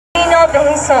Tino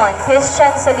Behison,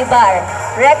 Christian Solibar,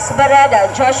 Rex Barreda,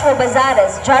 Joshua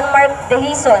Bazares, John Mark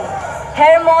Dehison,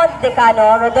 Hermon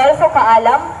Decano, Rodolfo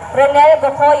Kaalam, Ronel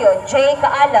Gocoyo, Jay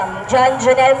Kaalam, John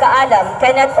Jonel Kaalam,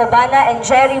 Kenneth Obana, and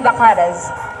Jerry Bacaras.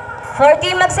 For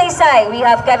Team Magsaysay, we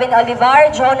have Kevin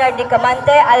Olivar, Jonar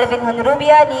Dicamante, Alvin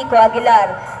Honrubia, Nico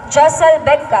Aguilar, Josel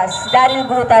Becas, Daryl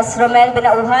Gutas, Romel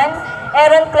Benauhan,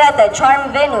 Aaron Cleta,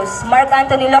 Charm Venus, Mark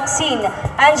Anthony Locsin,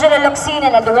 Angela Locsin,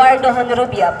 and Eduardo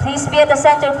Honrubia. Please be at the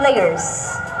center,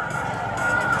 players.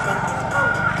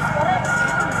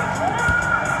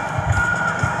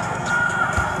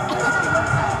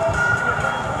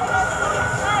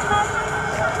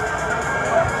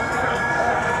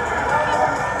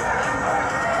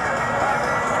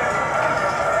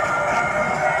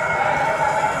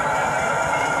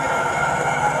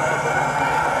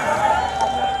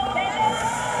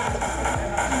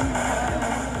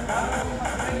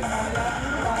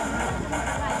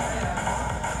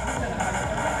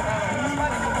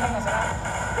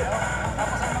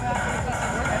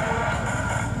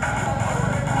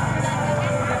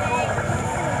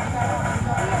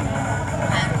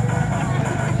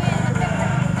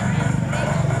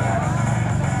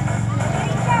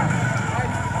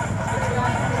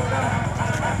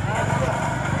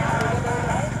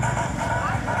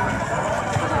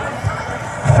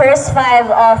 First five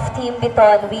of Team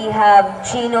Biton, we have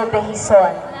Tino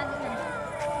Behison,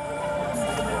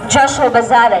 Joshua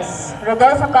Bazares,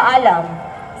 Rodolfo Kaalam,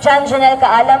 John Jonel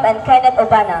Kaalam, and Kenneth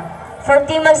Obana. For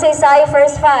Team Magsaysay,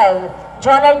 first five,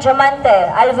 Jonar Diamante,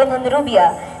 Alvin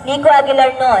Honrubia, Nico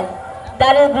Aguilar Non,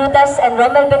 Daryl Brutas, and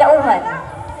Romel Benauhan.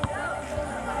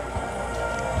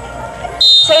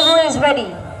 Table is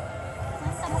ready.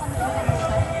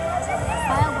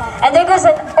 And there goes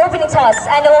an opening toss,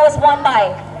 and the ball was won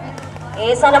by,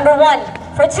 it's on number 1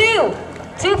 for 2.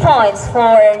 2 points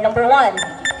for number 1.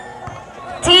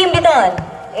 Team Biton,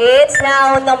 it's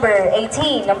now number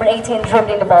 18. Number 18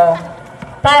 dribbling the ball.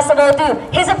 Pass the ball to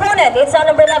his opponent, it's on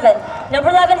number 11. Number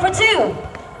 11 for 2.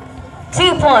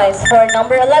 2 points for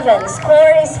number 11.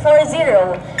 Score is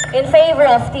 4-0 in favor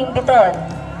of Team Biton.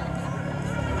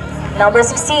 Number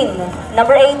 16,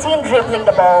 number 18 dribbling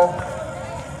the ball.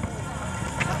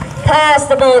 Pass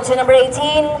the ball to number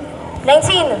 18,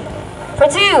 19 for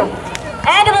 2.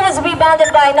 And the ball was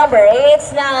rebounded by number,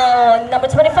 it's now number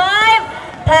 25.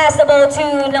 Pass the ball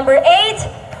to number 8.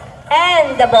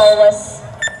 And the ball was,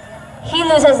 he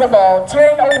loses the ball,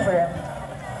 turnover.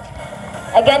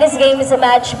 Again, this game is a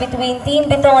match between Team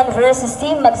Biton versus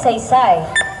Team Magsaysay.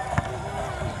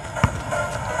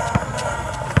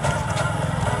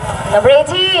 Number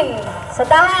 18, sa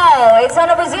tahaw, it's on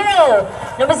number 0.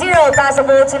 Number 0, pass the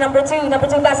ball to number 2. Number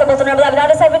 2, pass the ball to number 11. On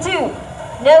the side for 2.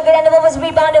 No good, and the ball was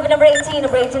rebounded by number 18.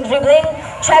 Number 18 dribbling.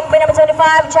 Check by number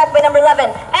 25. Check by number 11.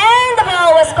 And the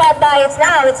ball was caught by, it's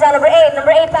now number 8.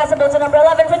 Number 8, pass the ball to number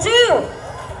 11 for 2.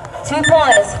 2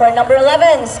 points for number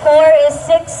 11. Score is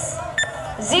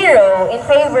 6-0 in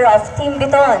favor of Team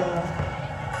Biton.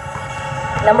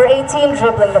 Number 18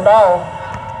 dribbling the ball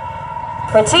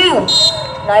for 2.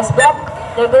 Nice block.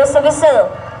 There goes the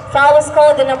whistle. Foul is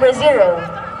called to number 0.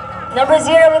 Number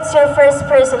 0, it's your first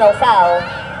personal foul.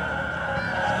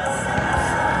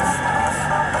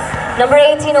 Number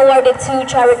 18 awarded 2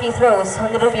 charity throws.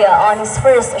 Honrubia on his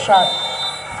first shot.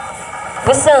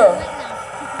 Whistle.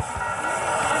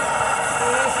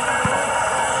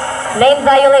 Lane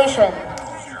violation.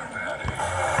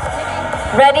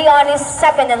 Ready on his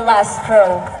second and last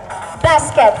throw.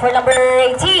 Basket for number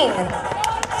 18.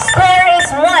 Score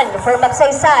is 1 for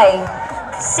Magsaysay.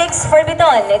 6 for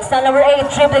Biton. It's now number 8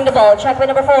 dribbling the ball. Check by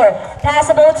number 4. Pass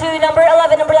the ball to number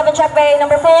 11. Number 11 check by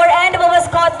number 4. And the ball was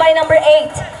caught by number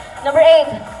 8. Number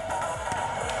 8.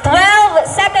 12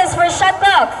 seconds for shot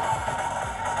clock.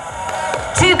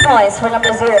 2 points for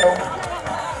number 0.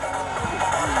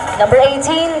 Number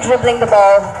 18 dribbling the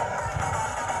ball.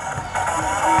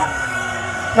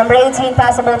 Number 18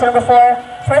 pass the ball to number 4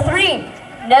 for 3.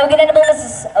 No good, and the ball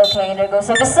is okay. There goes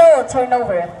a whistle.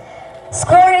 Turnover.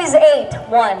 Score is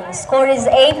 8-1. Score is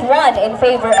 8-1 in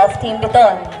favor of Team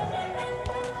Biton.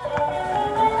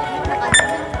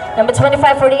 Number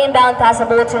 25 for the inbound, pass the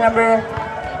ball to number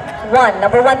 1.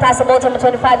 Number 1 pass the ball to number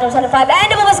 25, number 25,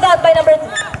 and the ball was caught by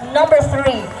number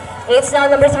 3. It's now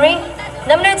number 3.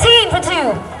 Number 19 for 2.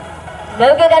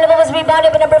 No good, and the ball was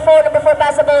rebounded by number 4. Number 4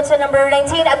 pass the ball to number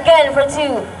 19 again for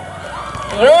 2.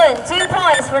 Yun, 2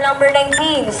 points for number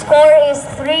 19. Score is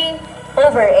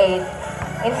 3/8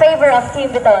 in favor of Team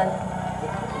Biton.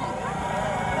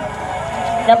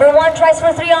 Number 1 tries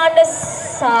for 3 on the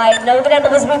side. No good, and the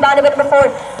ball was rebounded by number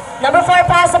 4. Number 4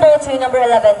 pass the ball to number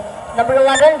 11. Number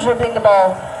 11 dribbling the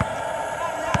ball.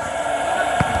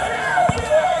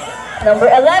 Number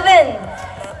 11.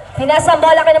 Pinasa ang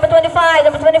bola kay number 25.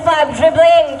 Number 25,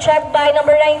 dribbling. Checked by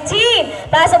number 19.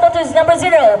 Passable to number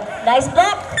 0. Nice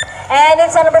block. And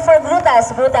it's on number 4,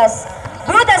 Brutas.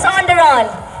 Brutas on the run.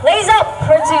 Lays up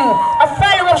for 2. A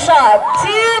follow-up shot.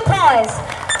 2 points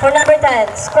for number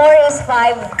 10. Score is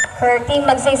 5 for Team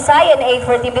Magsaysay and 8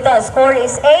 for Team Biton. Score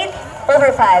is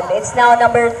 8/5. It's now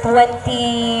number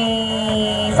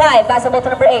 25. Passable to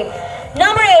number 8.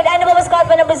 Number 8, Annabelle was caught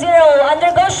by number 0.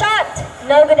 Undergo shot.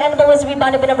 No good. Annabelle was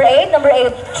rebounded by number 8. Number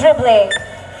 8, dribbling.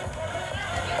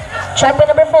 Check by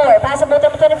number 4. Passable to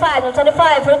number 25. Number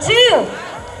 25 for 2.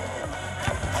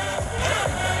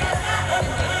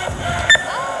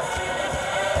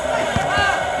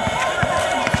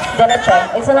 Then a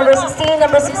check. It's a number 16.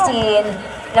 Number 16.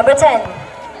 Number 10.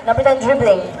 Number 10,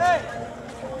 dribbling.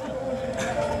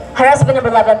 Harassed by number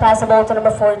 11, passable to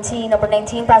number 14, number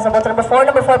 19, passable to number 4,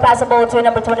 number 4, passable to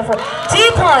number 24.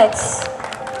 2 points.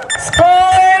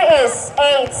 Score is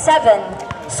 8-7.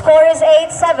 Score is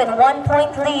 8-7. 1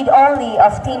 point lead only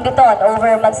of Team Biton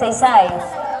over Magsaysay.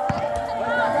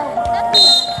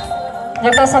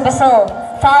 There goes a whistle.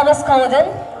 Foul was called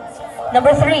in.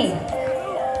 Number 3.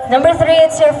 Number 3,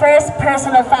 it's your first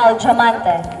personal foul,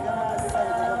 Diamante.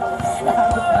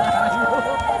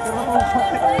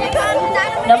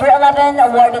 Number 11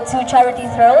 awarded 2 charity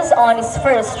throws on his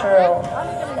first throw.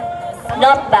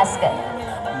 Not basket.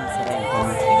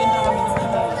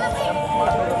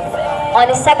 On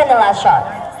his second and last shot.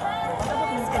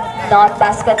 Not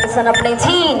basket. It's on number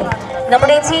 19. Number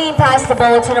 19 passed the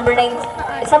ball to number 9.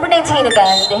 It's number 19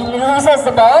 again. He loses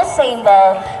the ball. Same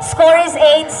ball. Score is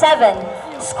 8-7.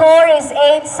 Score is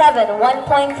 8-7. 1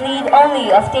 point lead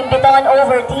only of Team Biton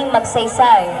over Team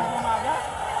Magsaysay.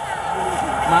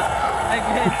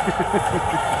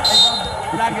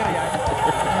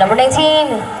 Number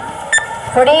 19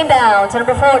 for the inbound to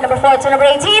number 4, number 4 to number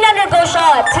 18, undergo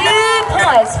shot, 2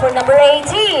 points for number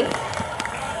 18.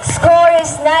 Score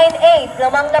is 9-8,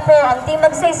 lamang na po ang Team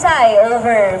Magsaysay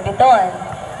over Biton.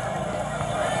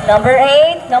 Number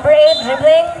 8,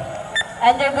 dribbling,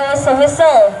 undergoes a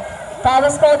whistle. Foul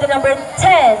is called to number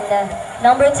 10.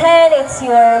 Number 10, it's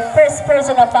your first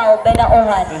personal foul,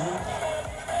 Benaohan.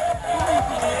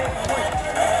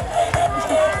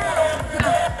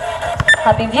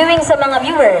 Happy viewing sa mga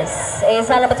viewers. Is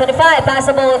on number 25,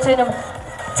 passable to number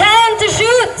 10 to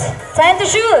shoot. 10 to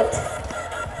shoot.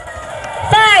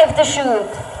 5 to shoot.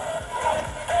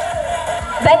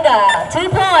 Benga, 2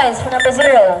 points for number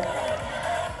 0.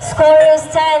 Score is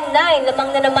 10-9.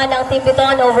 Lamang na naman ang Team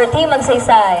Biton over Team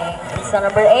Magsaysay. It's on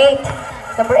number 8.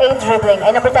 Number 8 dribbling.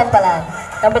 Ay, number 10 pala.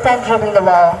 Number 10 dribbling the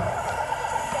ball.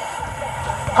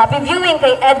 Happy viewing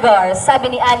kay Edgar,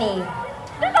 sabi ni Annie.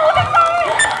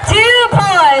 2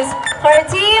 points for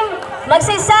Team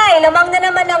Magsaysay. Lamang na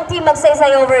naman ang Team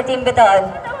Magsaysay over Team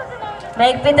Biton.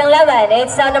 Mahigpit ang laban.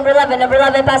 It's now number 11. Number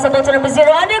 11 passable to number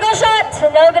 0. Undergo shot.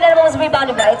 No good. Animal was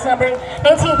rebounded by. It's number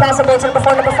 19 passable to number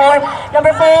 4. Number 4.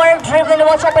 Number 4 dribbling the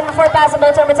ball. Check by number 4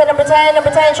 passable to number 10. Number 10.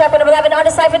 Number 10 check by number 11 on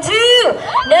the side for 2.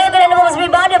 No good. Animal was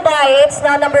rebounded by. It's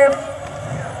now number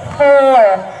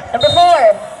 4. Number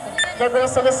 4. There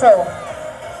goes the whistle.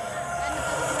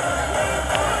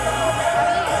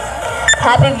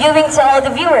 Happy viewing to all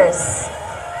the viewers.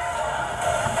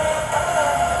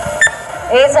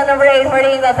 It's on number 8 for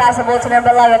the inbound, passable to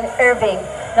number 11, Irving.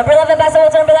 Number 11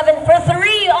 passable to number 11 for 3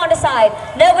 on the side.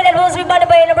 No good, and was rebounded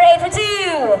by number 8 for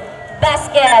 2.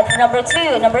 Basket for number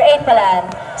 2, number 8 pala.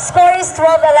 Score is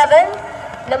 12-11.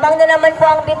 Lamang na naman po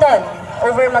ang Biton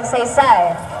over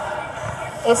Magsaysay.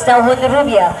 It's now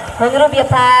Honrubia. Honrubia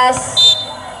pass.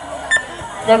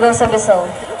 There goes the whistle.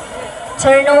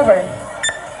 Turnover.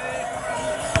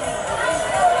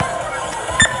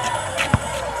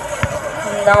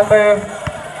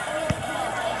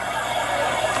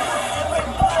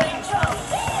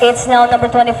 It's now number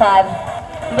 25.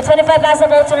 Number 25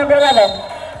 passable to number 11.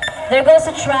 There goes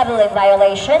a traveling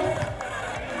violation.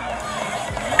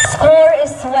 Score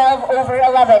is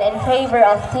 12/11 in favor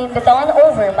of Team Biton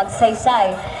over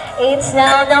Magsaysay. It's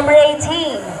now number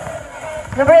 18.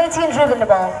 Number 18 dribbling the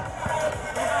ball.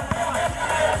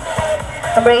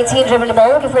 Number 18 dribbling the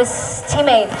ball, looking for his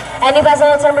teammate. And he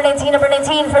passes to number 19. Number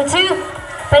 19 for 2.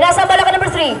 Pinasa ang bola ka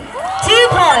number 3. 2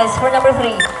 points for number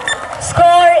 3.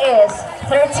 Score is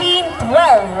 13-12.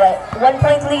 1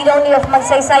 point lead only of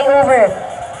Magsaysay over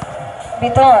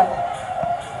Biton.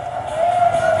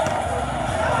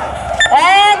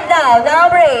 And now,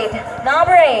 number 8.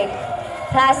 Number 8.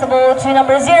 Passable to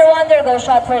number 0. Undergo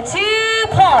shot for 2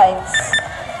 points.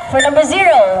 For number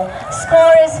 0.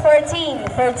 Score is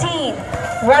 14-13.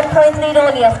 1 point lead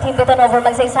only of Team Biton over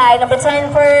Magsaysay. Number 10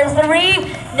 for 3.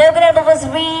 No good, and it was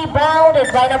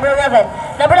rebounded by number 11.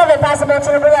 Number 11, pass the ball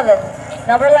to number 11.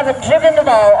 Number 11, dribbling the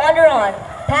ball, on the run.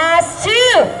 Pass 2.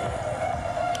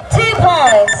 2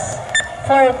 points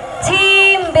for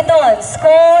Team Biton.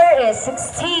 Score is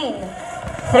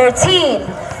 16-13.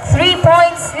 3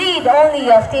 points lead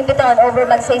only of Team Biton over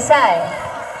Magsaysay.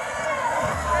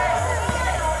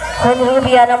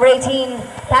 Rubia, number 18,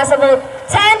 pass the ball,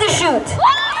 10 to shoot.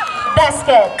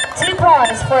 Basket, 2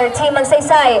 points for Team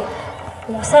Magsaysay.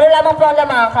 Saro lamang po ang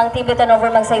lamang kang Team Biton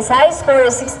over Magsaysay. Score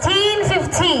is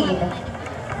 16-15.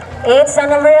 It's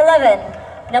on number 11.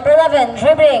 Number 11,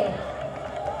 dribbling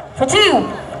for 2.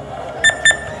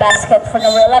 Basket for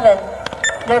number 11.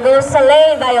 There goes a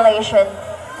lane violation.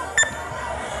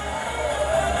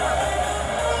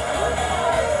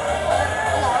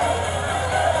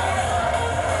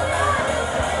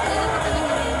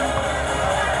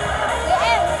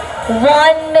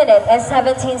 One minute and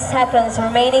 17 seconds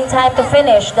remaining time to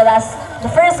finish the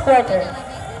first quarter.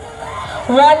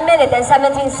 1 minute and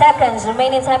 17 seconds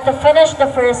remaining time to finish the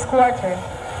first quarter.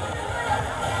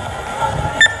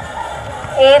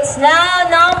 It's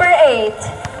now number 8.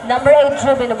 Number 8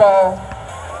 dribbling the ball.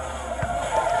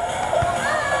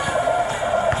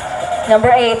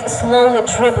 Number 8 slowly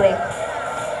dribbling.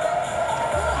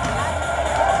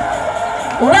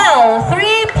 Well, 3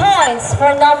 points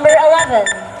for number 11.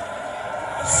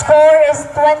 Score is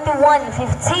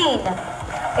 21-15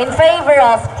 in favor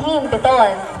of Team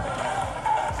Biton.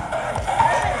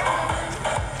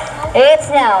 It's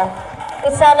now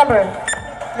number 11.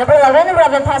 Number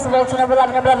 11 pass the ball to number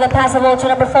 11. Number 11 pass the ball to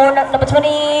number 4. Number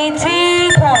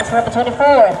 22 points for number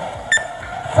 24.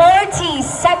 40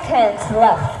 seconds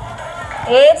left.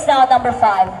 It's now number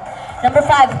 5. Number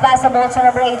 5 pass the ball to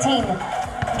number 18.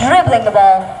 Dribbling the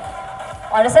ball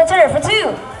on the center for 2.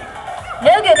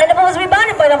 No good, and the ball was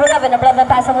rebounded by number 11. Number 11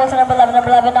 pass the ball to number 11.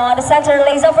 Number 11 on the center,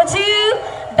 lays up for 2.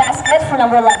 Basket for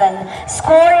number 11.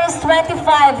 Score is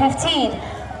 25-15.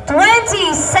 20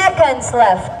 seconds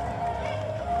left.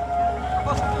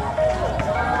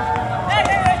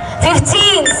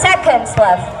 15 seconds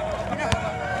left.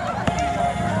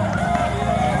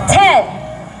 10.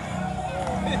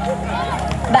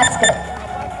 Basket.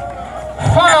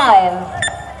 5.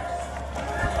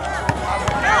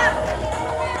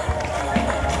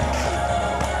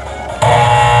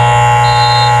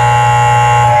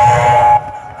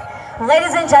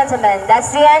 Ladies and gentlemen, that's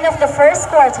the end of the first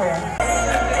quarter.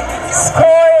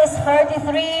 Score is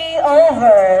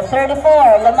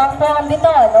 33-34. Lamang po ang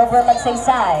Biton over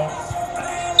Magsaysay.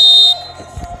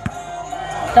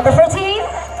 Number 14.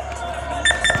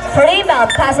 For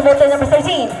rebound, passable to number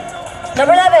 13.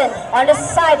 Number 11, on the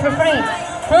side for 3.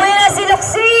 Kuya si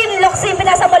Luxin. Luxin,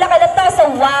 pinasa mo lang kay Latosa.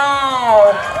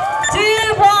 Wow!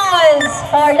 2 points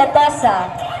for Latosa.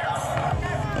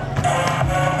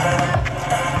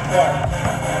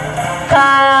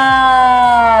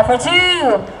 For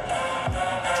 2.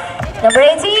 Number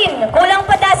 18. Kulang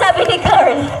pa na, sabi ni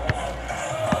Carl.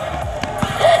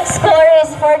 Score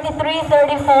is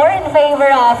 43-34 in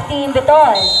favor of Team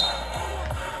Biton.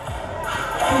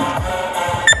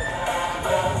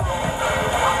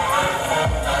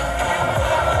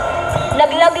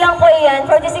 Naglag lang po iyan.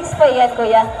 46 po iyan,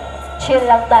 kuya. Chill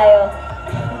lang tayo.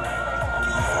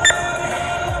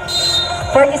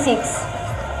 46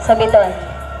 sa Biton.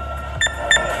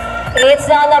 It's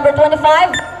now number 25.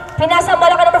 Pinasa ang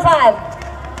bola kay number 5.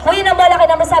 Kuya ng bola kay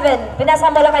number 7. Pinasa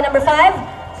ang bola kay number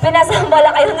 5. Pinasa ang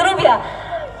bola kay Rubia.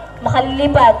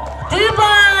 Makalilipat. 2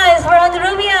 points for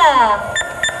Rubia.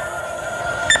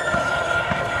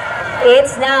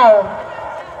 It's now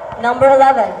number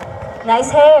 11. Nice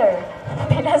hair.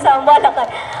 Pinasa ang bola kay...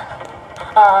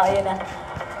 yun na.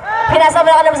 Pinasa ang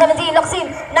bola kay number 17. Luxin.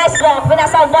 Nice block.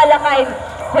 Pinasa ang bola kay...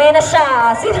 Kuya na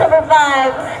siya. Si number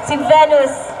 5. Si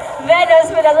Venus. Venus,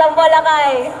 pinasa ang bola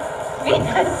kay...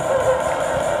 Venus.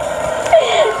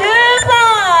 2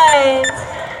 points.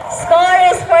 Score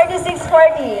is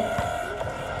 46-40.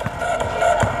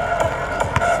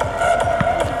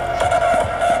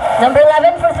 Number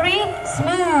 11 for 3.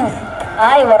 Smooth.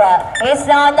 Ay, wala. It's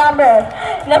now number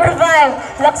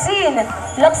 5. Luxin.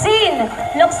 Luxin.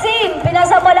 Luxin.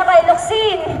 Pinasa mo lang kay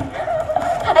Luxin.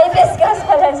 Ay, Vescas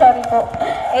pala. Sorry po.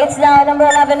 It's now number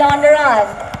 11 on the run.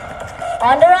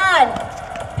 On the run.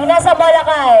 Pinasa mo lang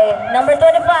kay number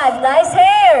 25. Nice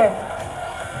hair.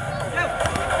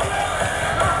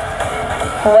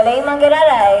 Wala yung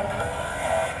manggiraray.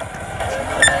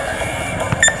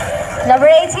 Number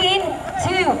 18,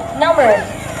 2, number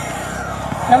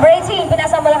 18,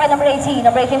 pinasa mo lang kay number 18.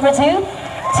 Number 18 for 2. 2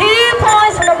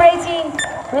 points for number 18.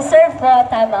 Reserve po,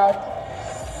 timeout.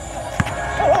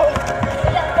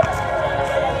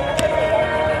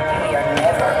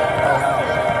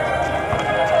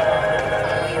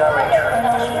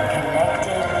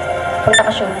 Pag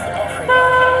nakashoot.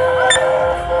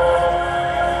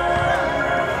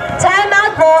 Time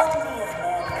out po!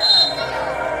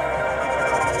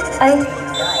 Ay.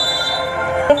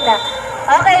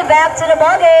 Okay, back to the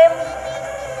ball game.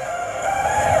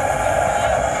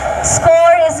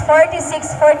 Score is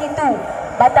 46-42.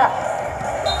 Bata.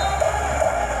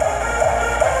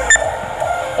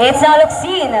 It's now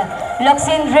Luxin.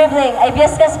 Luxin dribbling. Ay,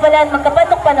 biaskas pala.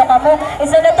 Magkapatok-panok ka mo. It's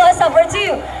now Natosa for 2.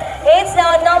 It's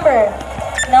now number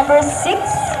 6.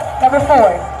 Number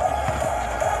 4.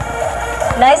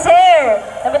 Nice hair.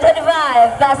 Number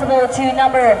 25. Passable to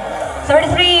number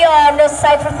 33 on the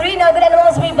side for 3. No good. And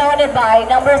almost rebounded by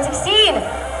number 16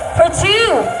 for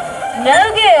 2. No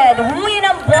good. Huwi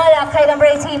ng bola kay number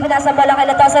 18. Pinasa bola kay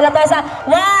Latosa. Latosa.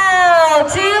 Wow!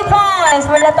 2 points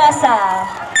for Latosa.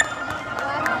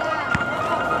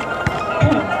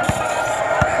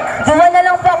 Dua na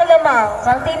lang po ang lamang.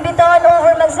 Ang Team Biton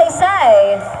over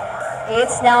Magsaysay.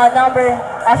 It's now number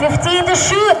 15 to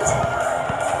shoot.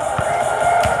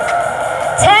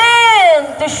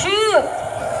 10 to shoot.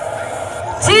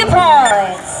 2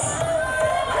 points.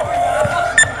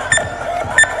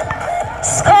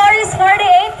 Score is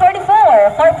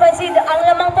 48-44. 4 points lead. Ang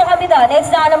lamang po kami doon. It's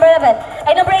now number 11.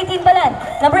 Ay, number 18 pala.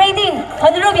 Number 18,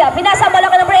 Honrubia. Pinasa ang bola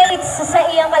kay number 8 sa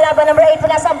iyang kalaban. Number 8,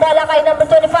 pinasa ang bola kay number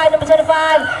 25. Number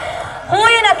 25.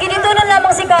 Huy na, kinitunan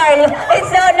lamang si Carl. It's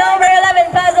now number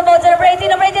 11. Pass the ball to number 18.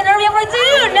 Number 18, Honrubia for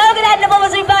 2. No good. And the ball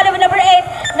was rebounded with number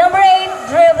 8. Number 8,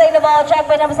 dribbling the ball. Check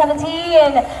by number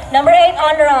 17. Number 8,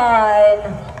 on run.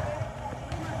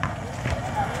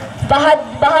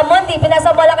 Bahamonti,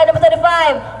 pinasa bola kay number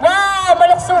 35. Wow,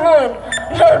 maluksuhon.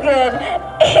 No good.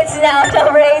 It's now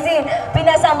number 18.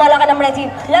 Pinasa bola kay number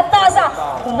 19. Latosa.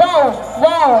 Wow,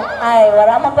 wow. Ay,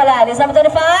 wala man pala. It's number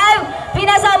 25.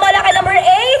 Pinasa bola kay number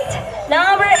 8.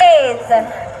 Number 8.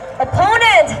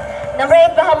 Opponent. Number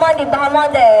 8, Bahamonti.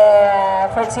 Bahamonti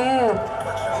for 2.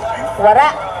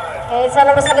 Wala. It's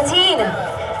number 17.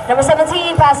 Number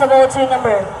 17, passable to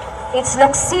number. It's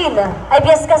Luxin. Ay,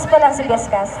 Biaskas pa lang si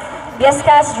Biaskas.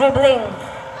 Biaskas dribbling.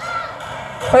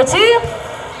 For 2.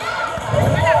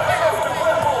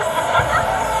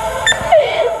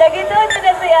 Nagito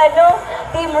na si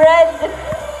Team Red.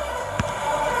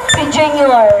 Si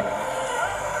Junior.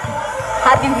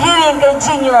 Happy viewing kay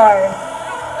Junior.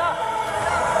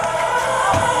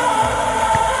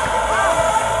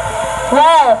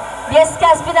 Wow!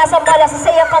 Biaskas pinasang bola sa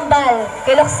Saya Kambal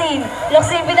kay Luxin.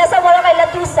 Luxin pinasang bola kay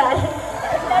Latusan.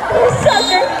 Latusan.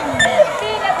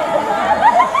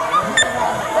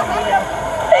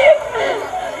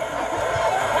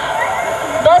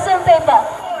 Bottom play pa.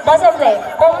 Bottom play.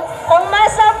 Kung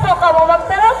masapo ka mo,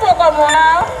 magtara po ka mo,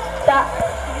 ha?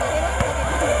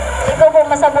 Ikaw po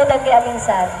masabutan kay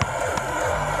Aminsan.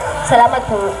 Salamat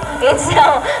po. It's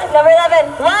now number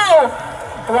 11. Wow!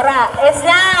 Wala. It's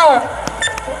now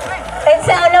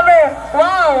number,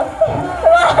 wow!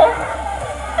 Wow!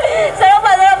 Sarap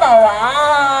pa.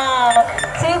 Wow!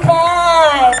 2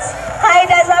 points! Hi,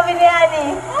 that's sabi ni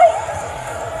Annie.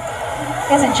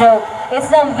 It's a joke. It's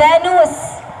the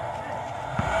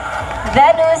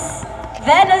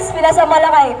Venus, pinasa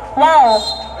malakay. Wow!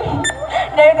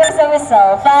 There goes the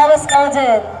whistle. Foul was called.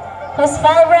 Who's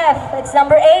foul ref? It's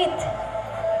number 8.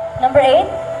 Number 8?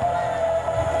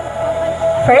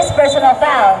 First personal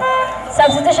foul.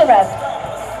 Substitution ref.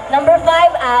 Number 5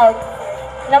 out.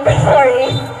 Number 4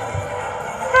 in.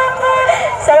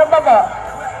 Sarap pa po.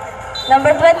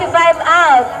 Number 25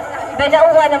 out.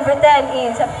 Benauwa, number 10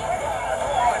 in.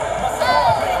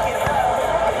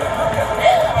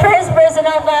 First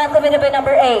personal foul committed by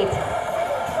number 8.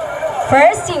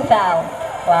 First team foul.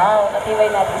 Wow,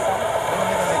 natibay natin sa.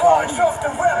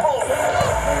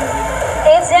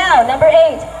 It's now number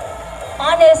 8.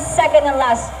 On his second and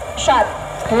last shot.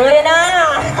 Huli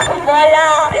na!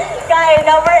 Bola! Kay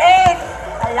number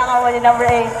 8. Alam ka mo ni number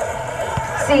 8.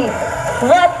 See,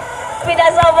 what?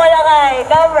 Pinasa bola kay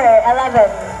number 11.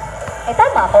 Eh,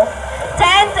 tama ako.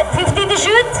 10, 15 to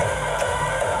shoot.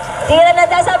 Tira na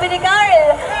tayo, sabi ni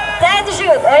Carl. 10 to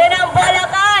shoot. O yun ang bola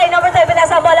kay. Number 10,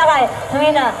 pinasa bola kay.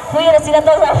 Huwi na sila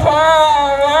to.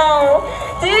 Wow!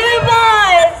 2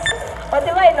 points! O,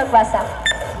 di ba yung nagbasa?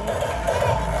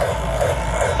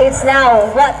 It's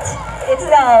now what? It's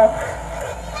now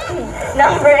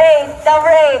number 8,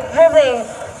 dribbling,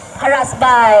 harassed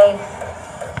by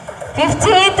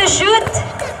 15 to shoot,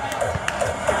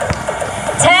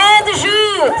 10 to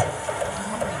shoot.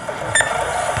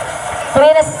 Huwi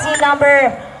na si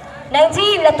number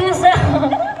 19, Latusa,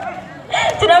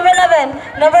 to number 11,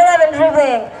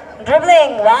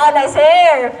 dribbling, wow, nice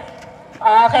hair.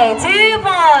 Okay, 2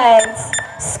 points.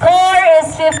 Score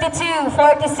is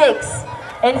 52-46.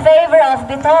 in favor of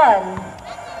Biton.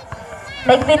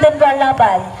 Maigpitan po ang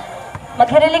laban.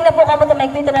 Maghiriling na po kamo ito,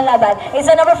 maigpitan ang laban. It's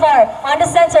a number 4 on the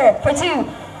center for 2.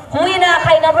 Huwi na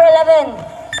kay number 11.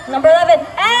 Number 11.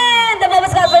 And the ball was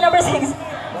caught by number 6.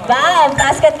 Bam!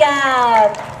 Basket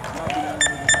count.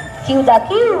 Cue the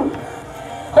cue.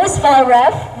 Who's foul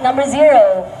ref? Number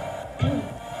 0.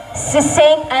 Si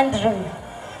St. Andrew.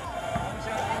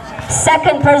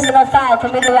 Second personal foul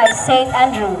committed by St.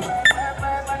 Andrew.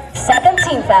 Second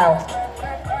team foul.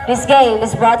 This game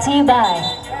is brought to you by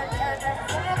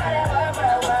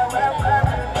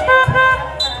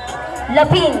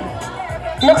Lapin.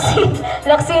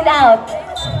 Luxin out.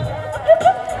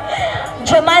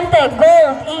 Diamante,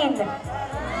 gold in.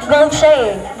 Gold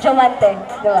shade. Diamante.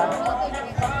 Diba?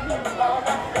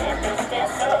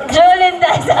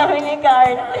 Julinda sa mini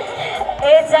card.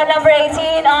 It's a number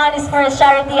 18 on his first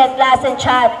charity at last and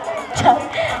shot.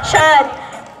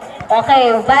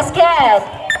 Okay, basket.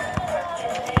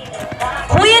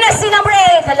 Huwi na si number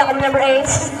 8. Hala ko number 8.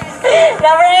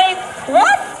 Number 8.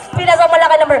 What? Pinasang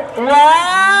malaki number.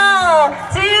 Wow!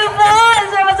 2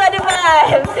 points for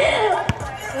 25.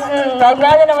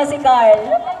 Maganda naman si Carl.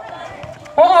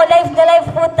 Oo, live na live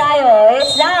po tayo.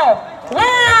 It's now.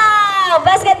 Wow!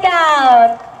 Basket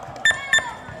count.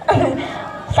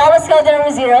 Foul was called to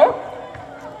number 0.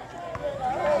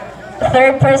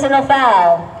 Third personal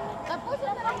foul.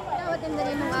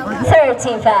 Third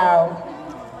team foul.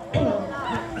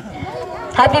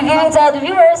 Happy viewing to all the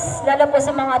viewers, lalo po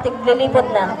sa mga tiglilipot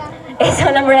na. It's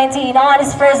on number 19 on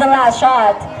his first and last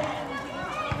shot.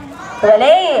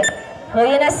 Wale!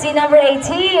 Huwi na si number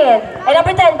 18. Ay,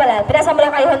 number 10 pala. Pinasa mo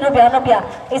lang kay Honrubia.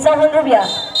 It's on Honrubia.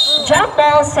 Jump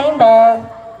ball, same ball.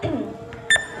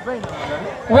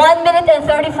 1 minute and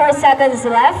 34 seconds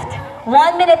left.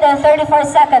 1 minute and 34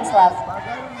 seconds left.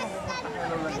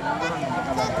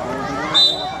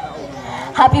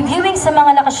 Happy viewing sa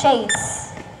mga naka-shades.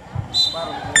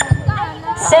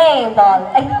 Same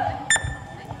ball. Ay.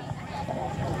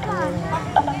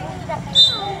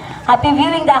 Happy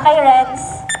viewing da kay Renz.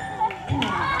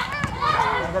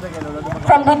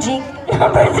 From Bujik.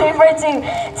 Number 3 for 2.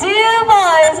 2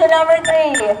 points for number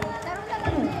 3.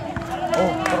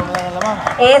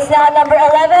 It's now number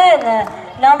 11.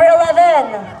 Number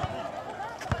 11.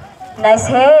 Nice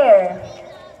hair.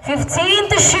 15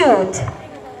 to shoot.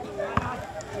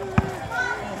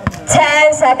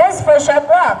 10 seconds for shot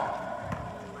clock.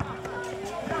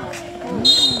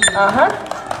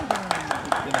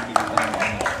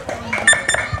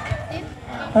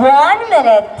 1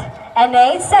 minute and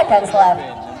 8 seconds left.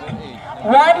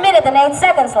 1 minute and 8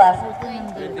 seconds left.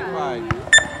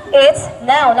 It's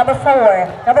now number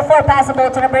 4. Number 4 passable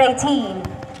to number 18.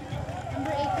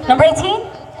 Number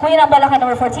 18? Huwi ng bala ka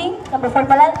number 14. Number 4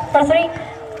 pala. For 3.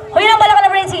 Huwi ng bala ka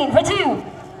number 18. For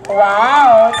 2.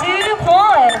 Wow! 2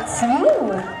 points.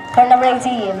 For number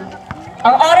 18.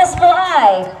 Ang oras po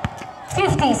ay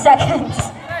 50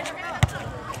 seconds.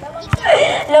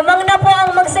 Lamang na po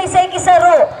ang magsaysay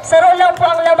kisaro. Saro lang po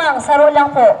ang lamang. Saro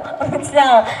lang po. It's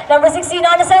now number 16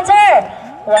 on the center.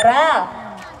 Wara.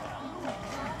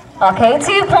 Okay,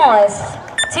 2 points.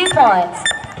 2 points.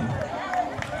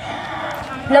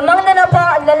 Lamang na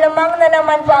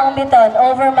naman po ang Biton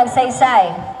over Magsaysay.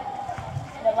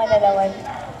 Lamang na naman.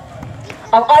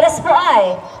 Ang oras po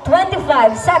ay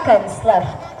 25 seconds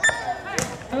left.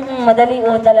 Madali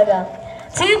talaga.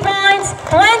 2 points,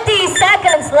 20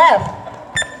 seconds left.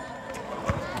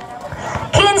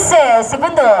 15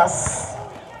 segundos.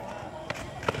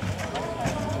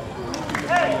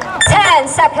 10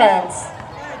 seconds.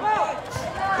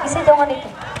 Isa ito nga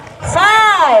nito.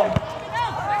 5.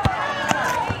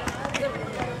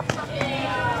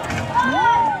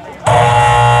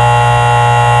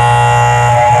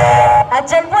 At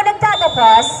dyan po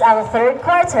nagtatapos ang third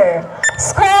quarter.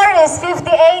 Score is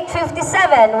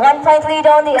 58-57. 1 point lead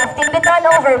only of Team Biton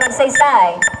over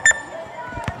Magsaysay.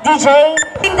 DJ,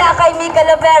 tingda kay Mika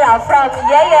Lavera from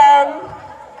Yayan.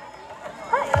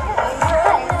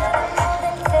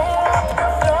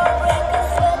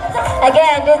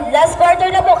 Again, last quarter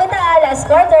na po kita. Last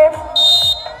quarter.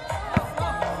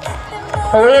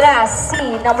 Huwi na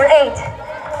si number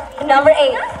 8. Number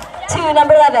 8 to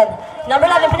number 11. Number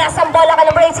 11, pinasang bola ka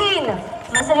number 18.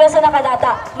 Maseryoso na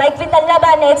kadata. Maigpit ang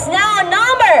laban. It's now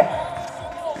number.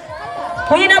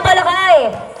 Huwi na bola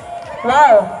kay.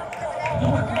 Wow.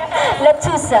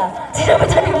 Latusa. Number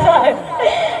 25.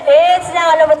 It's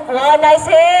now number. Wow, nice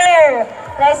hair.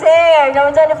 Nice hair.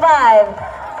 Number 25.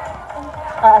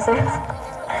 Sorry.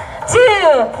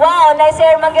 2. Wow, nice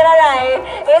hair, Magiraray.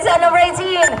 It's on number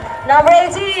 18. Number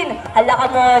 18. Hala ka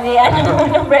mo ni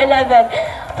number 11.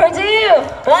 For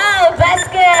 2. Wow,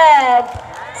 basket.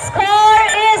 Score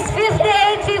is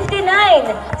 58-59.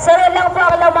 Saro lang po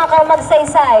ang Lamakaw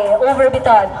Magsaysay over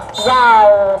Biton.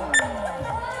 Wow!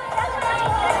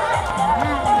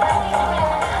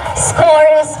 Score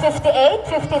is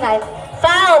 58-59.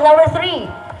 Foul number 3.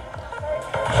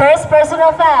 First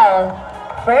personal foul.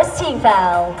 First team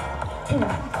foul.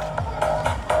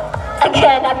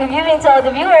 Again, happy viewing to all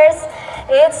the viewers.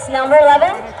 It's number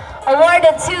 11,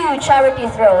 awarded 2 charity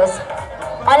throws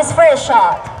on his first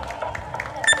shot.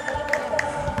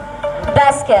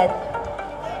 Basket.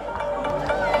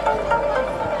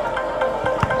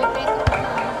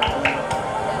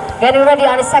 Getting ready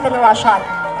on his second last shot.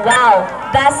 Wow,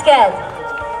 basket.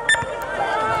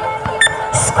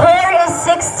 Score is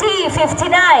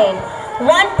 60-59. 1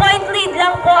 point lead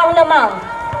lang po ang lamang.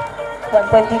 1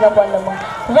 point lead lang po ang lamang.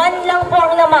 1 lang po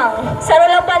ang lamang.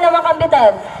 Saro lang pa naman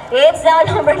kambitan. It's now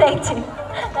number 19. 10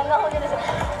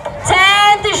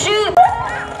 to shoot. 2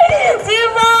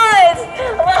 points.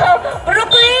 Wow,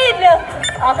 Brooklyn.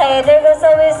 Okay, there goes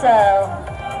the whistle.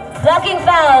 Blocking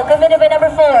foul committed by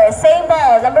number 4. Same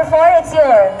ball. Number 4, it's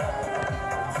your.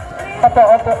 Opo,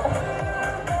 opo.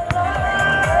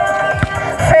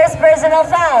 First personal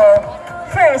foul.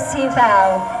 First team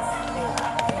foul.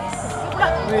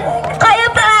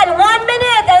 Kayapaan, 1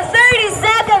 minute and 30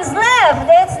 seconds left.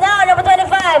 It's now number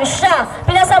 25. Siya,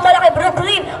 pinasama na kay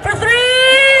Brooklyn for 3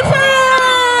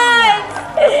 points!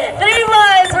 3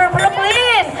 points for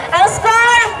Brooklyn. Ang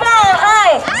score po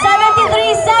ay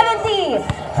 73-70.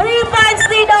 3 points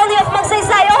lead only of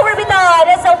Magsaysay over Biton.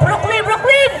 So Brooklyn,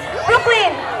 Brooklyn,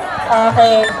 Brooklyn.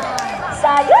 Okay.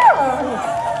 Sayang.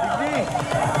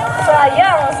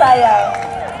 Sayang, sayang.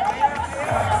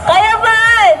 Kaya ba?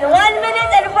 1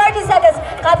 minute and 40 seconds.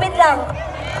 Kapit lang.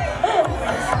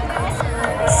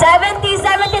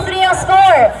 70-73 ang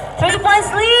score. 3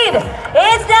 points lead.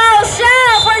 It's now siya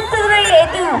for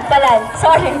 3-2 pala.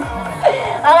 Sorry.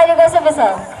 Okay, you guys have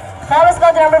whistle. Foul is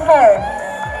called to number 4.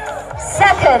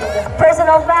 Second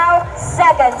personal foul.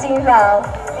 Second team foul.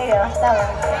 Iyo, tama.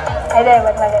 Ay, di,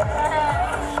 mali.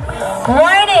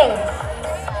 Warning.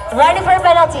 Warning for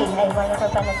penalty. Ay, warning for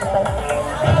penalty pala.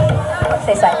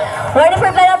 Magsaysay. Warning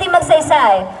for penalty,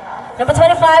 Magsaysay. Number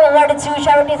 25, awarded 2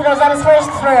 charity throws on his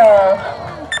first throw.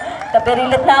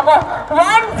 Kapirilit na ako.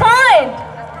 1 point!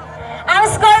 Ang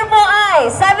score po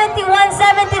ay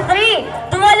 71-73.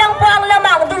 Duwa lang po ang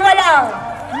lamang. Duwa lang.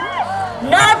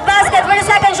 Not basket for the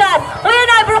second shot. Uy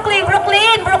na, Brooklyn,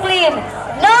 Brooklyn, Brooklyn.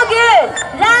 No good.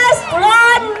 Last 1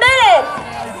 minute.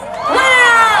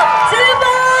 Wow! 2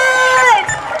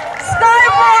 points! Score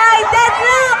po ay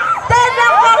deadlock.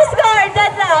 Deadlock po ang score.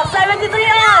 Deadlock.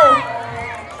 73 all.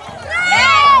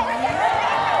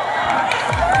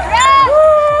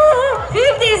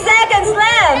 50 seconds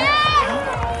left.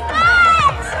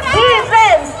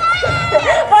 Defense.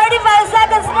 45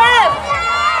 seconds left.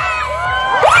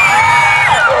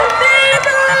 3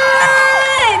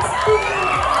 points.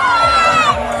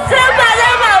 Zumba,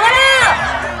 Zumba, wala.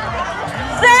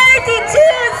 32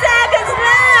 seconds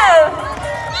left.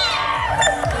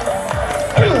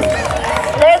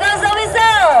 There goes the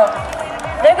whistle.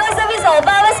 There goes the whistle.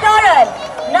 Bawas Karan.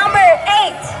 Number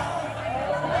 8.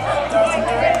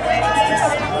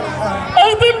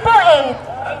 18 po, 8.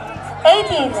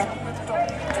 18.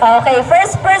 Okay,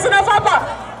 first personal foul po.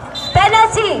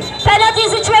 Penalty. Penalty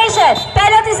situation.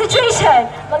 Penalty situation.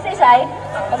 Magsaysay.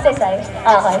 Magsaysay.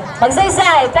 Okay.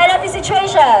 Magsaysay. Penalty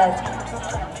situation.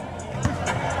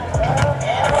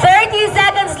 30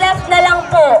 seconds left na lang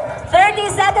po. 30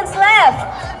 seconds left.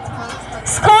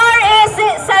 Score is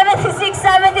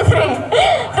 76-73.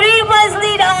 3 points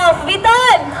lead off.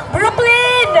 Biton.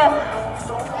 Brooklyn.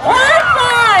 1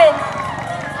 point.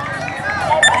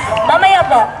 Mamaya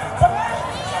po.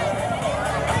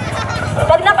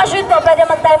 Pag nakashoot po, pwede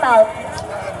mag-time out.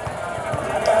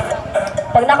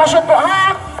 Pag nakashoot po,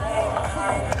 ha?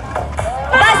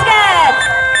 Basket!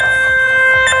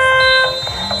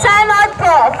 Time out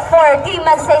po for Team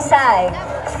Magsaysay.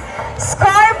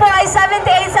 Score po ay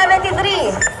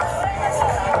 78-73.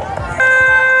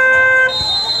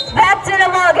 Back to the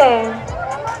ball game.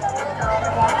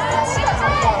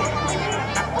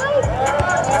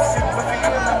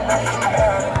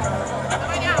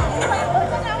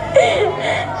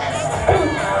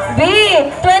 B,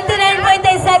 29.8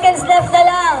 seconds left na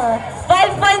lang.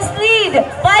 5 points lead.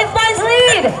 5 points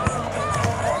lead.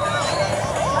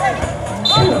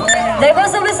 There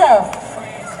goes the whistle.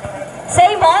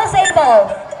 Same ball, same ball.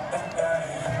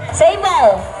 Same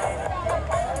ball.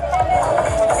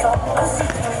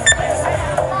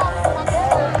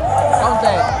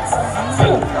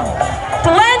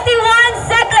 21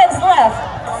 seconds left.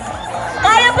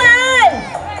 Kaya pa!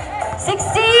 16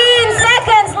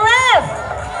 seconds left.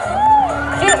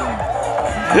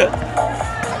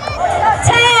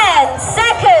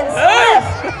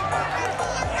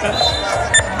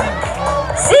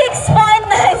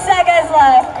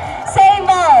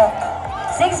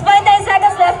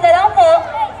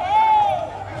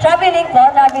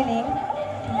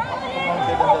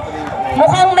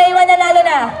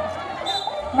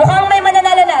 Mukhang may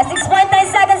mananalo na. 6.9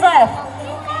 seconds left.